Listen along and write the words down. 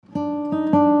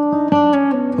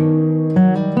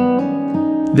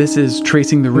This is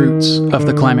Tracing the Roots of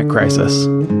the Climate Crisis.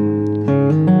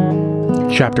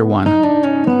 Chapter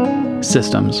 1.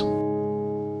 Systems.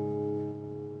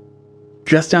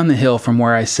 Just down the hill from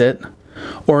where I sit,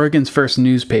 Oregon's first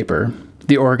newspaper,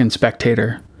 the Oregon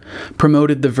Spectator,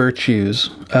 promoted the virtues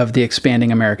of the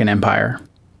expanding American empire.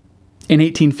 In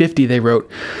 1850, they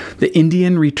wrote, "The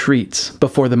Indian retreats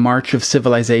before the march of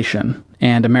civilization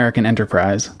and American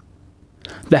enterprise.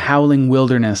 The howling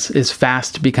wilderness is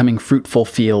fast becoming fruitful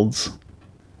fields."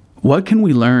 What can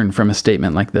we learn from a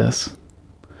statement like this?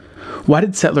 Why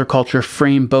did settler culture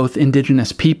frame both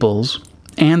indigenous peoples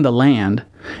and the land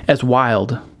as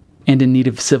wild and in need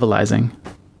of civilizing?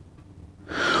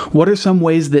 What are some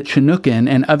ways that Chinookan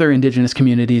and other indigenous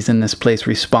communities in this place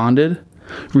responded,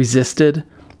 resisted,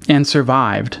 and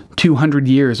survived 200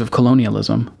 years of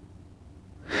colonialism?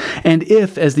 And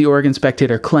if, as the Oregon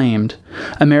Spectator claimed,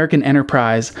 American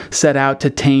enterprise set out to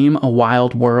tame a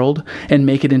wild world and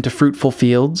make it into fruitful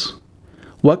fields,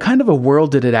 what kind of a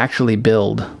world did it actually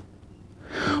build?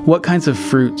 What kinds of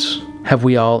fruits have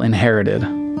we all inherited?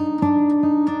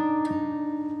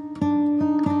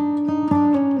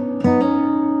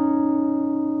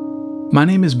 My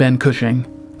name is Ben Cushing.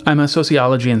 I'm a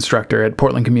sociology instructor at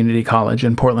Portland Community College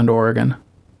in Portland, Oregon.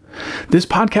 This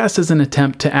podcast is an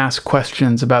attempt to ask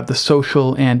questions about the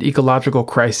social and ecological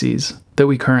crises that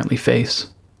we currently face.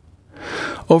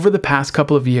 Over the past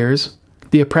couple of years,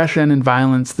 the oppression and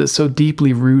violence that's so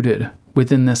deeply rooted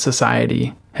within this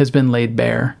society has been laid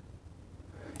bare.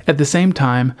 At the same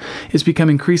time, it's become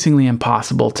increasingly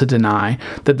impossible to deny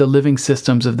that the living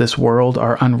systems of this world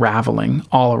are unraveling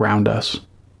all around us.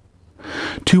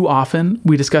 Too often,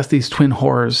 we discuss these twin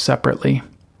horrors separately.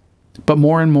 But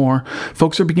more and more,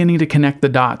 folks are beginning to connect the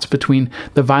dots between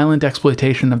the violent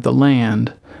exploitation of the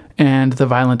land and the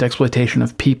violent exploitation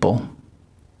of people.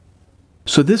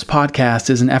 So this podcast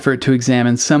is an effort to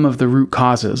examine some of the root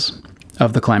causes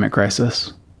of the climate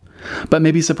crisis. But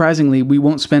maybe surprisingly, we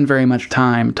won't spend very much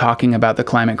time talking about the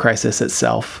climate crisis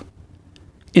itself.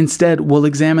 Instead, we'll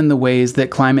examine the ways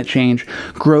that climate change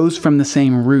grows from the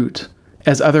same root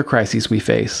as other crises we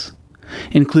face,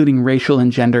 including racial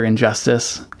and gender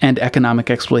injustice and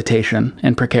economic exploitation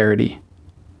and precarity.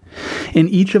 In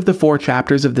each of the 4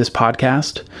 chapters of this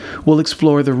podcast, we'll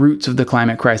explore the roots of the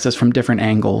climate crisis from different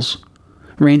angles,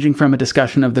 ranging from a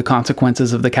discussion of the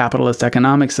consequences of the capitalist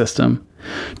economic system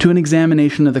to an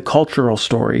examination of the cultural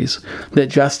stories that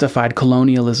justified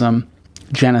colonialism,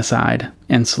 genocide,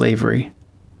 and slavery.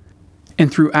 And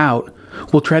throughout,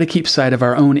 we'll try to keep sight of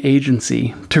our own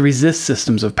agency to resist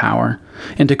systems of power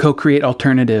and to co-create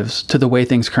alternatives to the way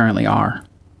things currently are.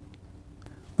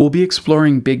 We'll be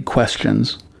exploring big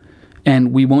questions,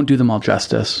 and we won't do them all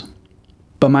justice.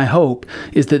 But my hope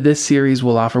is that this series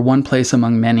will offer one place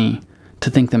among many to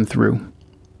think them through.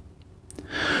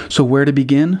 So where to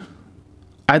begin?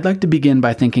 I'd like to begin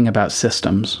by thinking about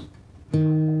systems.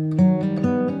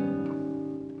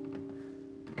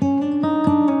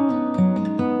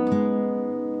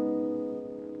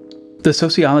 The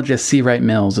sociologist C. Wright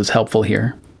Mills is helpful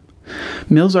here.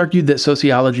 Mills argued that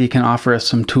sociology can offer us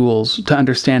some tools to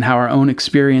understand how our own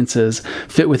experiences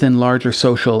fit within larger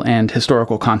social and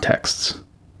historical contexts,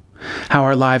 how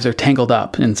our lives are tangled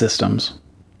up in systems.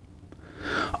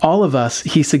 All of us,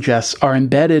 he suggests, are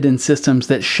embedded in systems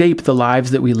that shape the lives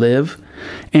that we live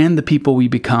and the people we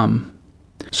become.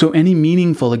 So any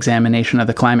meaningful examination of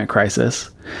the climate crisis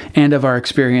and of our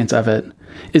experience of it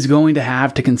is going to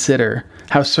have to consider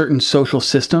how certain social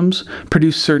systems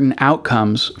produce certain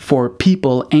outcomes for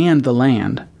people and the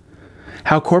land.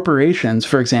 How corporations,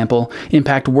 for example,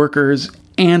 impact workers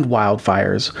and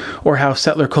wildfires, or how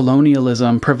settler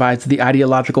colonialism provides the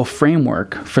ideological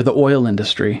framework for the oil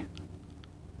industry.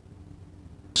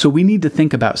 So we need to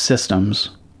think about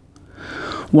systems.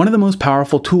 One of the most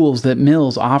powerful tools that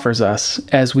Mills offers us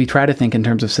as we try to think in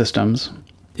terms of systems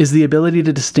is the ability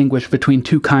to distinguish between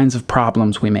 2 kinds of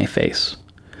problems we may face.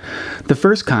 The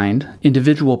first kind,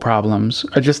 individual problems,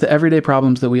 are just the everyday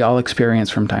problems that we all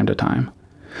experience from time to time.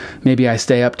 Maybe I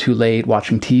stay up too late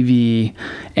watching TV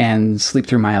and sleep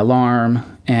through my alarm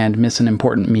and miss an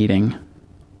important meeting.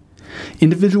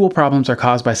 Individual problems are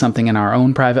caused by something in our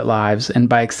own private lives, and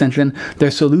by extension,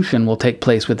 their solution will take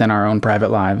place within our own private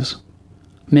lives.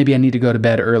 Maybe I need to go to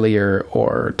bed earlier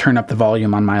or turn up the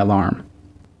volume on my alarm.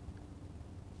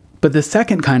 But the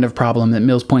second kind of problem that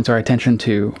Mills points our attention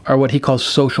to are what he calls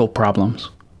social problems.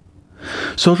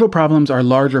 Social problems are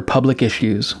larger public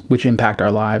issues which impact our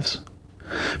lives.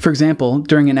 For example,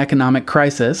 during an economic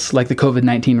crisis like the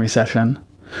COVID-19 recession,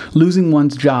 losing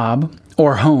one's job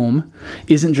or home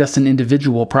isn't just an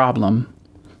individual problem,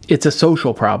 it's a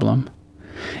social problem.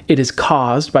 It is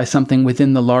caused by something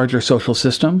within the larger social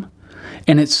system,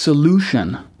 and its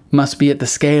solution must be at the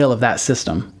scale of that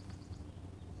system.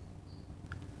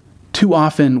 Too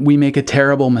often, we make a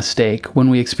terrible mistake when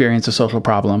we experience a social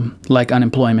problem, like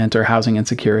unemployment or housing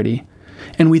insecurity,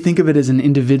 and we think of it as an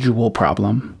individual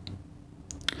problem.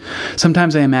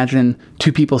 Sometimes I imagine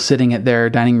two people sitting at their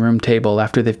dining room table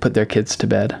after they've put their kids to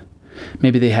bed.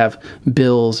 Maybe they have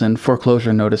bills and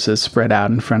foreclosure notices spread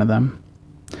out in front of them.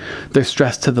 They're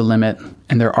stressed to the limit,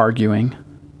 and they're arguing.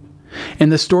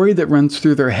 And the story that runs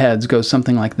through their heads goes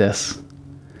something like this.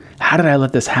 How did I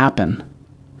let this happen?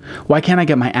 Why can't I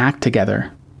get my act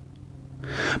together?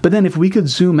 But then if we could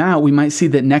zoom out, we might see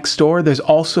that next door there's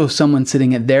also someone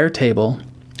sitting at their table,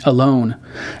 alone,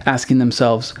 asking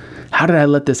themselves, how did I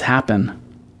let this happen?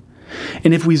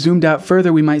 And if we zoomed out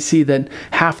further, we might see that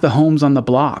half the homes on the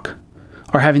block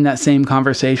are having that same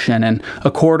conversation, and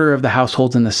a quarter of the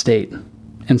households in the state,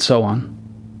 and so on.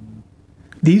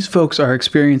 These folks are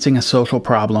experiencing a social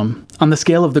problem on the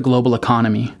scale of the global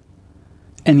economy,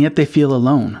 and yet they feel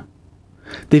alone.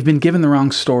 They've been given the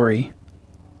wrong story.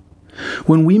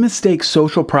 When we mistake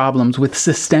social problems with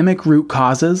systemic root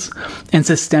causes and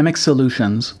systemic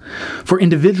solutions for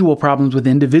individual problems with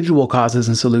individual causes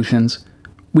and solutions,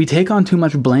 we take on too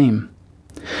much blame,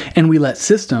 and we let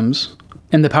systems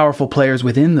and the powerful players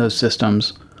within those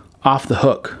systems off the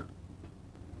hook.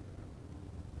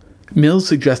 Mills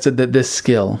suggested that this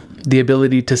skill, the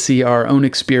ability to see our own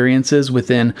experiences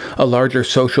within a larger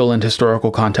social and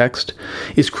historical context,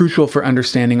 is crucial for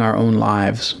understanding our own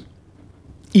lives.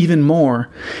 Even more,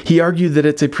 he argued that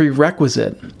it's a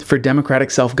prerequisite for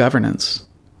democratic self-governance.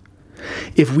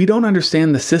 If we don't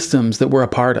understand the systems that we're a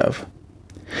part of,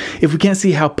 if we can't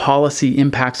see how policy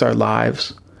impacts our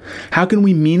lives, how can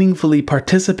we meaningfully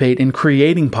participate in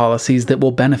creating policies that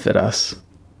will benefit us?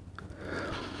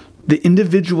 The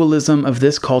individualism of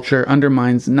this culture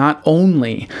undermines not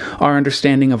only our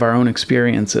understanding of our own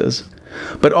experiences,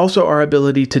 but also our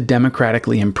ability to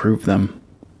democratically improve them.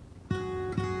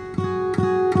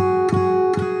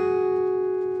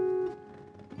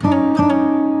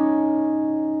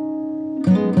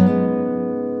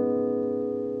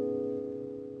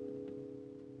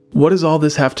 What does all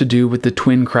this have to do with the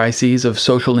twin crises of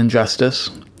social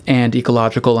injustice and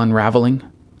ecological unraveling?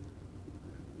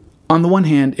 On the one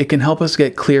hand, it can help us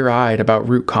get clear-eyed about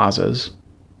root causes.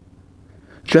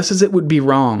 Just as it would be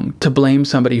wrong to blame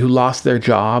somebody who lost their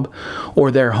job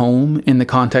or their home in the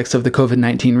context of the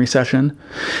COVID-19 recession,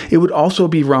 it would also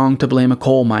be wrong to blame a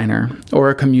coal miner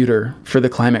or a commuter for the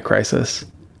climate crisis.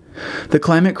 The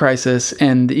climate crisis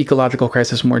and the ecological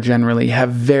crisis more generally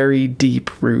have very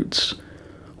deep roots.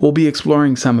 We'll be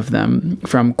exploring some of them,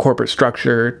 from corporate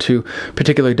structure to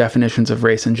particular definitions of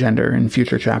race and gender in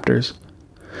future chapters.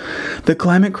 The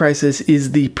climate crisis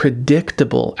is the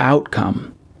predictable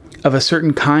outcome of a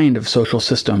certain kind of social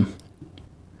system.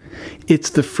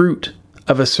 It's the fruit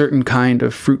of a certain kind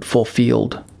of fruitful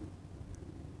field.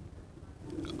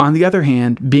 On the other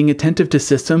hand, being attentive to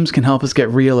systems can help us get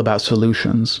real about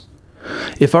solutions.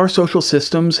 If our social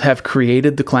systems have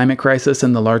created the climate crisis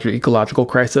and the larger ecological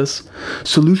crisis,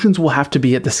 solutions will have to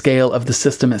be at the scale of the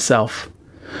system itself.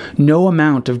 No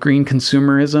amount of green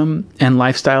consumerism and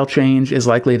lifestyle change is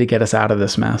likely to get us out of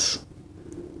this mess.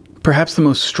 Perhaps the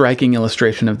most striking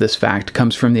illustration of this fact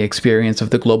comes from the experience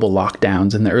of the global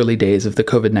lockdowns in the early days of the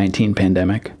COVID-19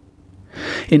 pandemic.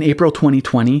 In April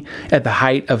 2020, at the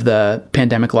height of the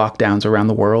pandemic lockdowns around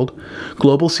the world,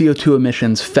 global CO2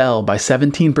 emissions fell by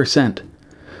 17%,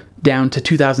 down to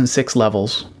 2006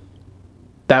 levels.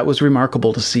 That was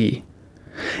remarkable to see.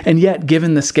 And yet,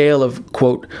 given the scale of,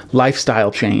 quote,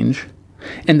 lifestyle change,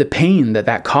 and the pain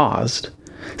that caused,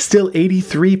 still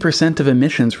 83% of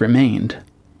emissions remained.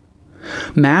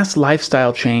 Mass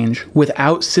lifestyle change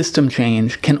without system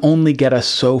change can only get us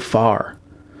so far.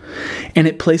 And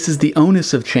it places the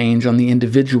onus of change on the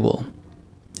individual.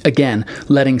 Again,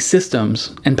 letting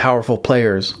systems and powerful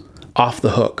players off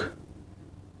the hook.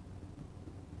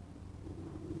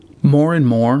 More and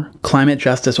more, climate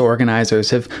justice organizers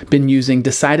have been using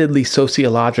decidedly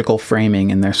sociological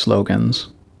framing in their slogans.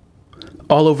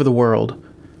 All over the world,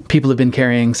 people have been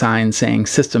carrying signs saying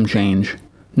system change,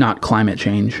 not climate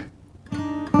change.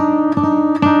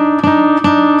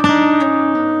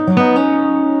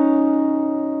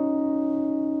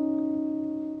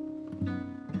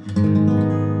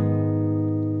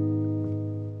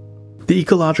 The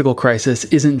ecological crisis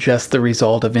isn't just the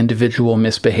result of individual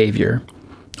misbehavior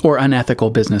or unethical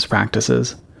business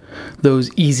practices,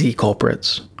 those easy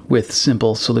culprits with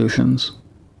simple solutions.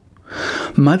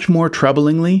 Much more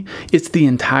troublingly, it's the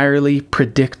entirely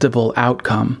predictable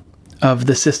outcome of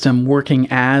the system working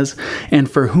as and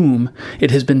for whom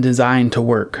it has been designed to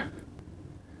work.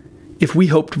 If we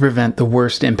hope to prevent the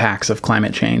worst impacts of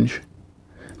climate change,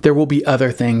 there will be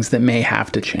other things that may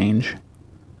have to change.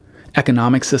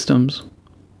 Economic systems,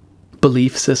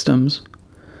 belief systems,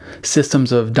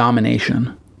 systems of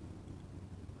domination.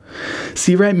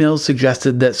 C. Wright Mills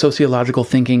suggested that sociological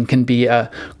thinking can be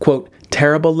a, quote,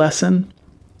 terrible lesson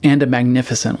and a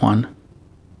magnificent one.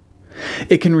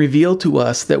 It can reveal to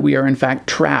us that we are in fact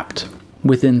trapped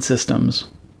within systems,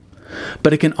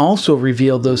 but it can also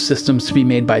reveal those systems to be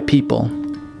made by people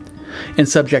and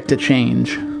subject to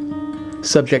change,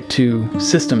 subject to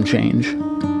system change.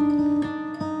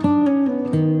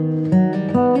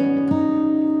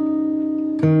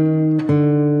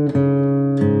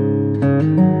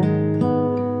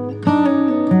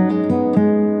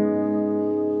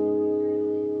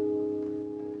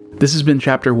 This has been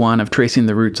Chapter 1 of Tracing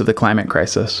the Roots of the Climate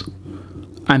Crisis.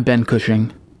 I'm Ben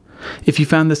Cushing. If you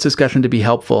found this discussion to be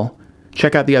helpful,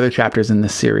 check out the other chapters in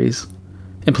this series,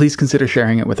 and please consider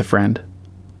sharing it with a friend.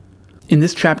 In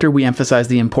this chapter, we emphasize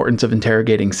the importance of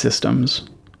interrogating systems.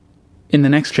 In the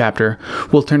next chapter,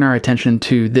 we'll turn our attention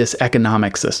to this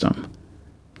economic system,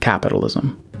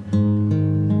 capitalism.